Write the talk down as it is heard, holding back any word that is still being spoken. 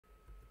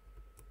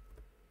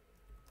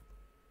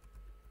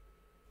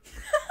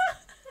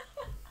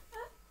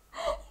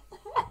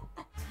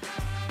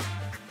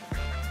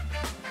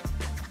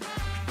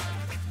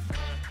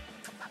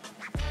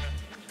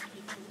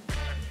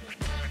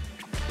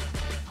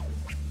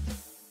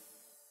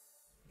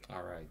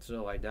Alright,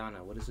 so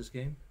Aidana, what is this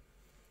game?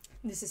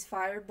 This is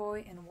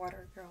Fireboy and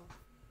Watergirl.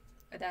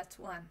 That's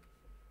one.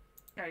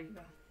 There you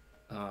go.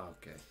 Oh,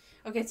 okay.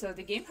 Okay, so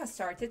the game has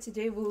started.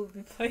 Today we will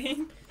be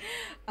playing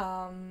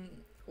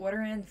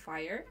Water and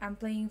Fire. I'm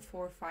playing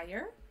for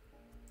Fire.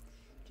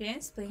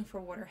 Jehian's playing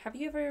for Water. Have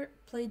you ever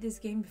played this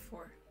game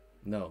before?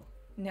 No.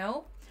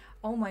 No?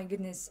 Oh my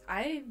goodness.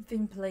 I've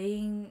been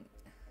playing...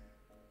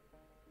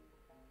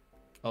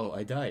 Oh,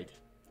 I died.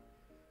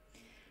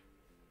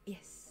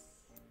 Yes.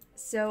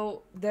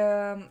 So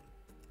the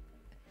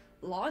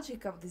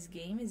logic of this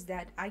game is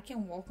that I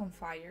can walk on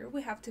fire.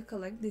 We have to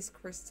collect these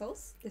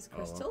crystals.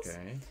 Oh,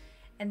 okay.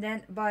 And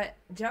then, but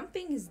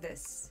jumping is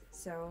this.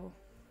 So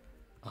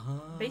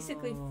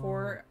basically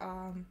for,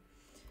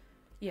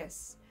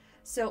 yes.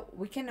 So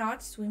we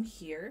cannot swim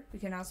here. We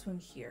cannot swim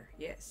here.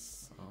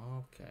 Yes.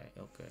 Okay,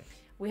 okay.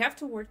 We have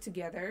to work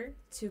together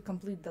to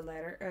complete the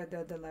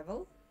the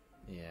level.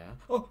 Yeah.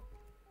 Oh!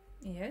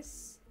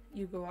 Yes.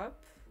 You go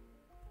up.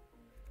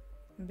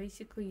 And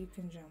basically you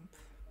can jump.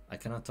 I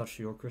cannot touch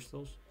your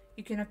crystals?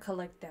 You cannot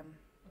collect them.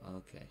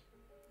 Okay.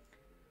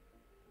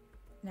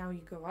 Now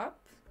you go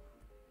up.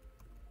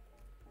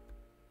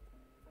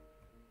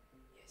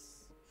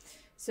 Yes.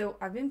 So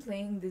I've been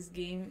playing this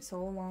game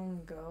so long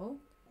ago.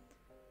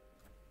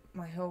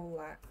 My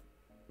whole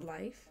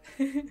life.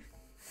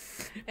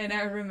 And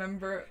I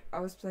remember I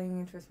was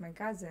playing it with my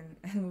cousin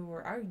and we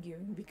were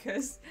arguing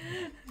because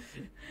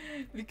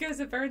because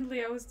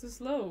apparently I was too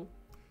slow.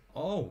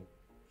 Oh.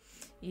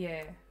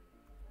 Yeah.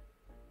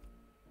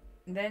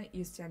 And then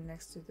you stand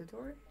next to the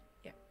door.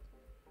 Yeah.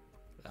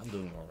 I'm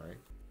doing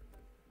alright.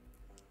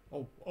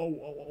 Oh, oh,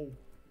 oh, oh.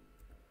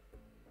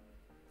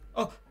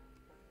 Oh!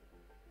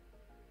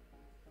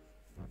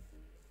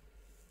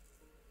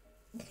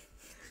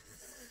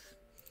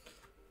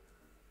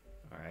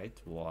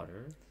 Alright,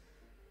 water.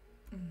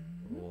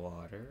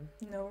 Water.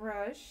 No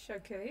rush,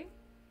 okay.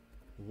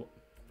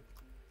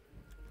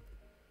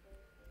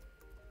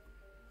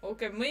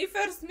 Okay, me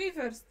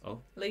first.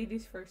 Oh.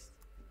 Ladies first.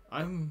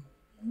 I'm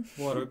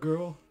water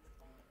girl.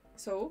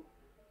 So?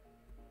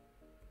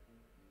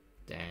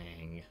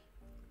 Dang.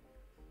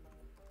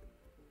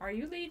 Are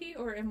you lady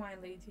or am I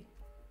lady?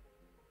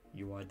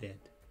 You are dead.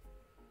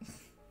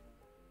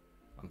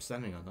 I'm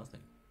standing on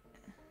nothing.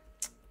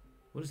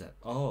 What is that?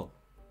 Oh.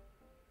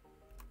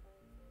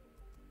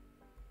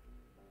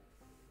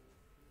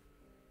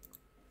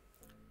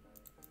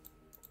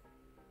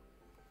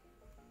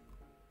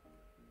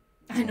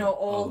 I know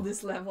all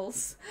these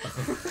levels.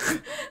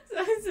 So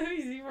it's so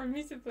easy for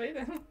me to play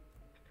them.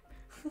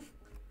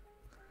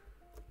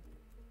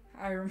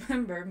 I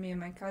remember me and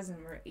my cousin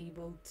were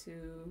able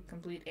to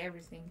complete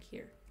everything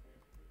here.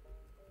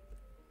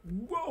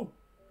 Whoa!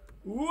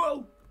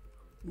 Whoa!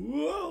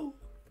 Whoa!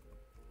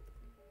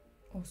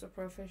 Oh, so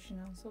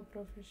professional, so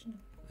professional.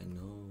 I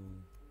know.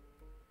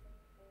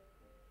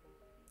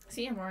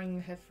 See, I'm wearing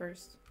a head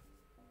first.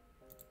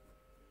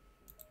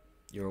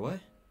 You're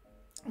what?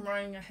 I'm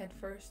wearing a head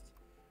first.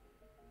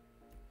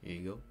 Here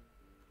you go.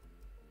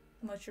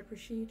 Much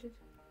appreciated.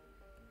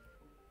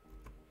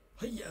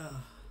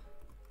 Hiya!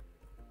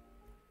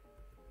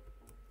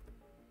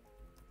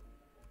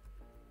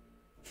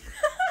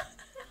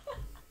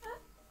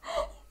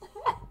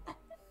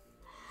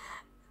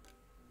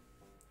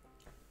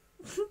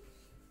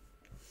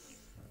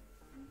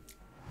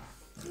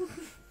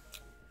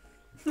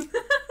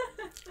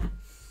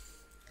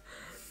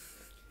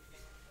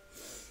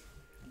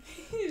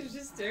 He's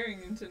just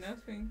staring into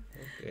nothing.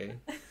 Okay.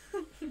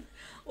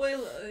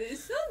 Well,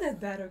 it's not that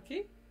bad,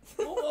 okay?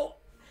 Oh!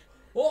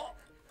 Oh!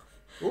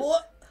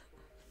 What?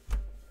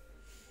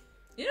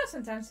 You know,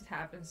 sometimes it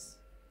happens.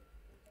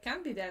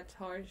 Can't be that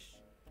harsh.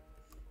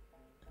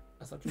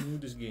 I thought you knew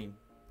this game.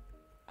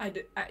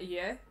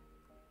 Yeah.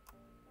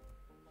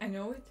 I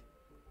know it.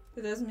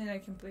 That doesn't mean I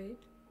can play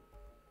it.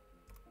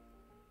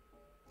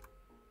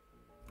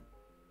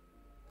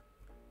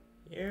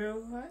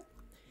 You what?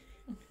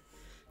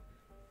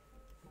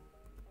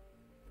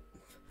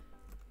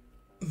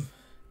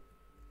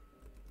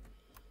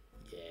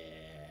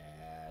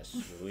 Yeah,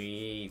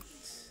 sweet.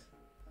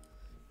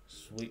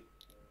 Sweet.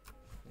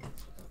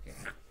 Okay.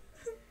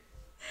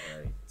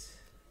 Alright.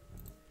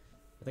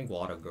 I think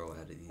Water Girl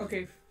had it easy.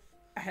 Okay,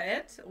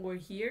 ahead or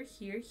here,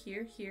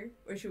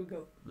 Where should we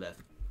go? Left.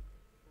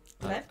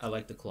 Left? I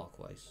like the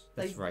clockwise.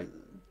 That's Like, right.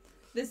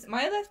 This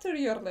my left or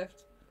your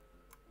left?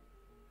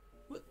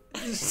 What?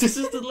 This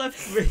is the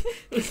left way.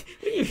 This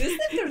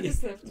left or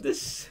this left?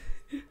 This.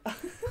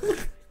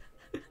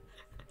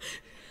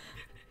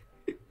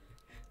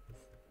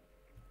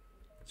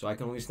 So I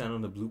can only stand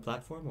on the blue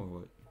platform or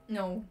what?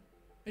 No,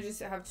 you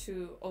just have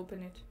to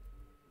open it.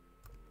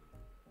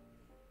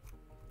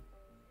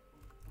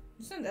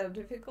 It's not that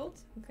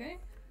difficult, okay?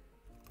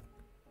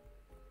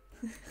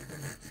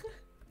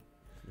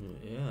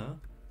 Yeah.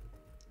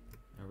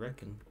 I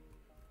reckon.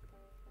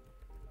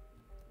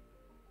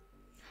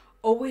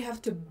 Oh, we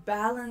have to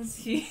balance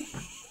here.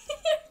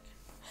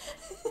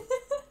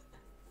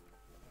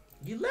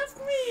 You left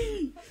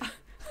me!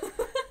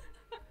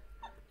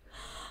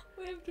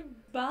 We have to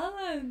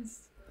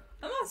balance.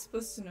 I'm not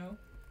supposed to know.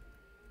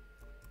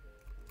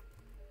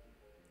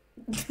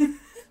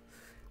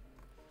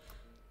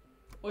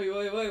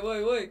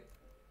 Wait.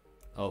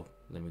 Oh,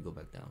 let me go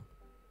back down.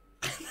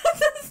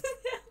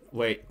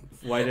 Wait,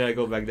 why did I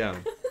go back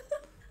down?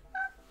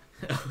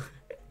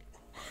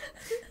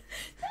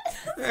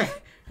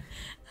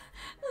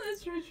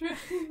 Let's retry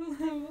the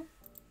level.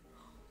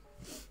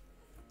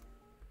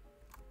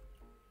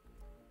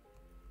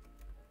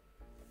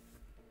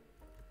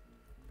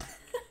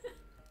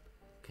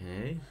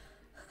 Okay.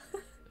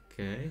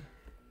 Okay.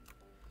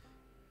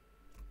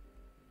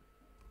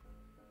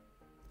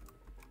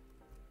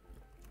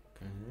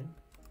 Okay.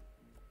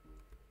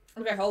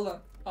 Okay, hold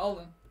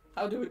on.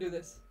 How do we do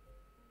this?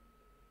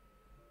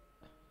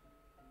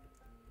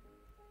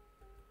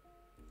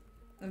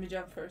 Let me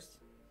jump first.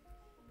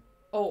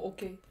 Oh,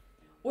 okay.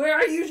 Where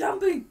are you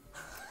jumping?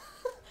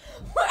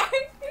 Where are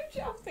you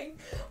jumping?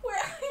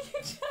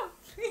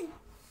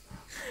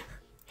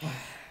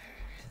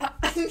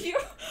 You,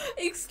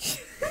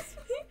 excuse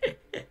me.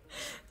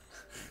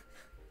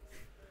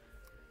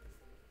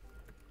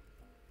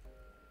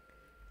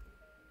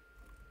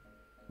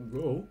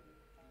 Go.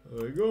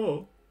 I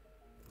go.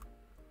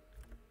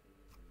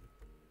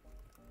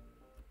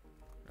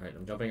 Alright,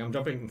 I'm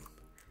jumping.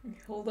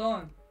 Hold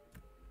on.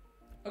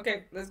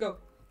 Okay, let's go.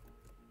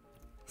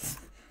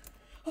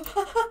 Let's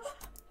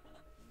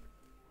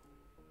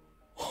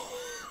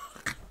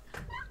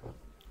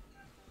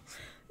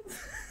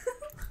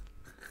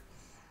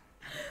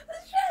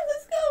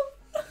go.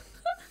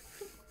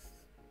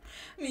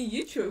 I mean,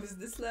 you chose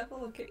this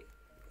level, okay?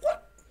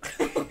 What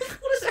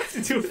does that have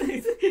to do with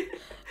anything?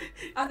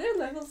 Other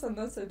levels are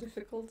not so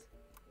difficult.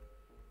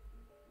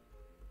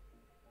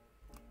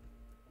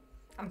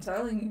 I'm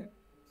telling you.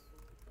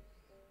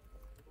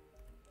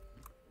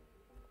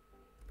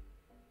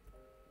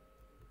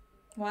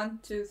 One,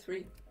 two,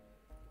 three.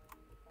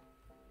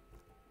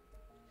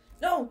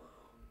 No!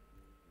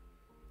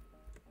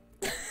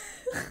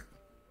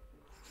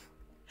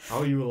 How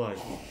are you alive?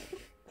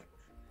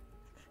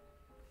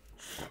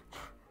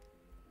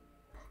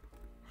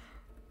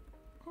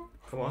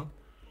 Come on.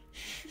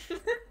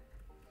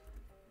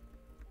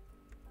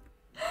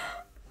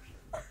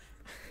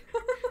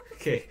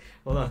 Okay,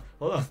 hold on.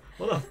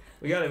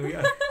 We got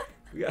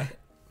it.